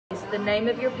the name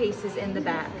of your pieces in the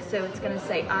back. So it's going to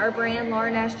say our brand,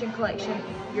 Lauren Ashtyn collection.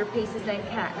 Your piece is named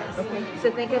Katniss. Okay.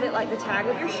 So think of it like the tag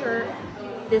of your shirt.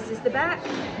 This is the back,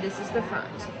 this is the front.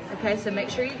 Okay, so make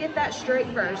sure you get that straight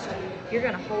first. You're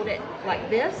gonna hold it like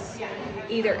this,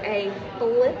 either A,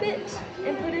 flip it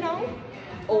and put it on,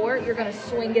 or you're gonna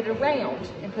swing it around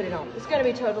and put it on. It's gonna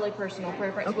be totally personal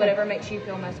preference, Okay. whatever makes you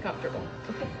feel most comfortable.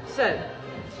 Okay. So,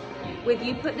 with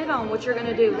you putting it on, what you're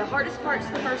gonna do, the hardest part's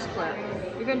the first clip.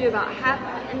 You're gonna do about half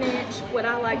an inch, what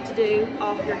I like to do,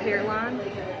 off your hairline.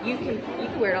 You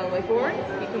can wear it all the way forward,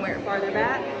 you can wear it farther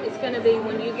back. It's gonna be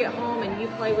when you get home and you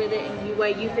play with it and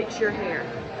you fix your hair.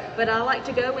 But I like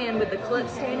to go in with the clip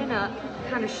standing up,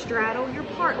 kind of straddle your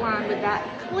part line with that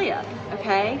clip,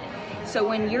 okay? So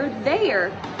when you're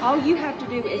there, all you have to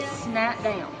do is snap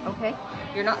down. Okay.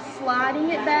 You're not sliding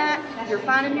it back, you're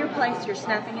finding your place, you're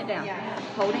snapping it down.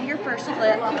 Holding your first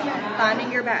clip,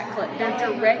 finding your back clip. They're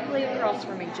directly across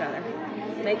from each other.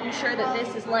 Making sure that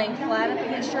this is laying flat up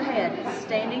against your head,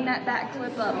 standing that back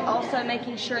clip up, also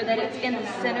making sure that it's in the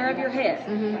center of your head.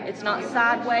 It's not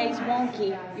sideways,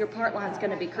 wonky, your part line's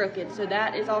gonna be crooked. So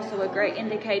that is also a great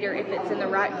indicator if it's in the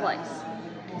right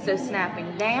place. So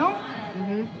snapping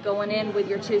down, going in with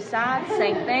your two sides,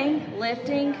 same thing,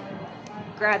 lifting,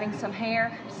 grabbing some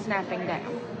hair, snapping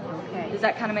down. Okay. Does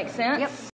that kind of make sense? Yep.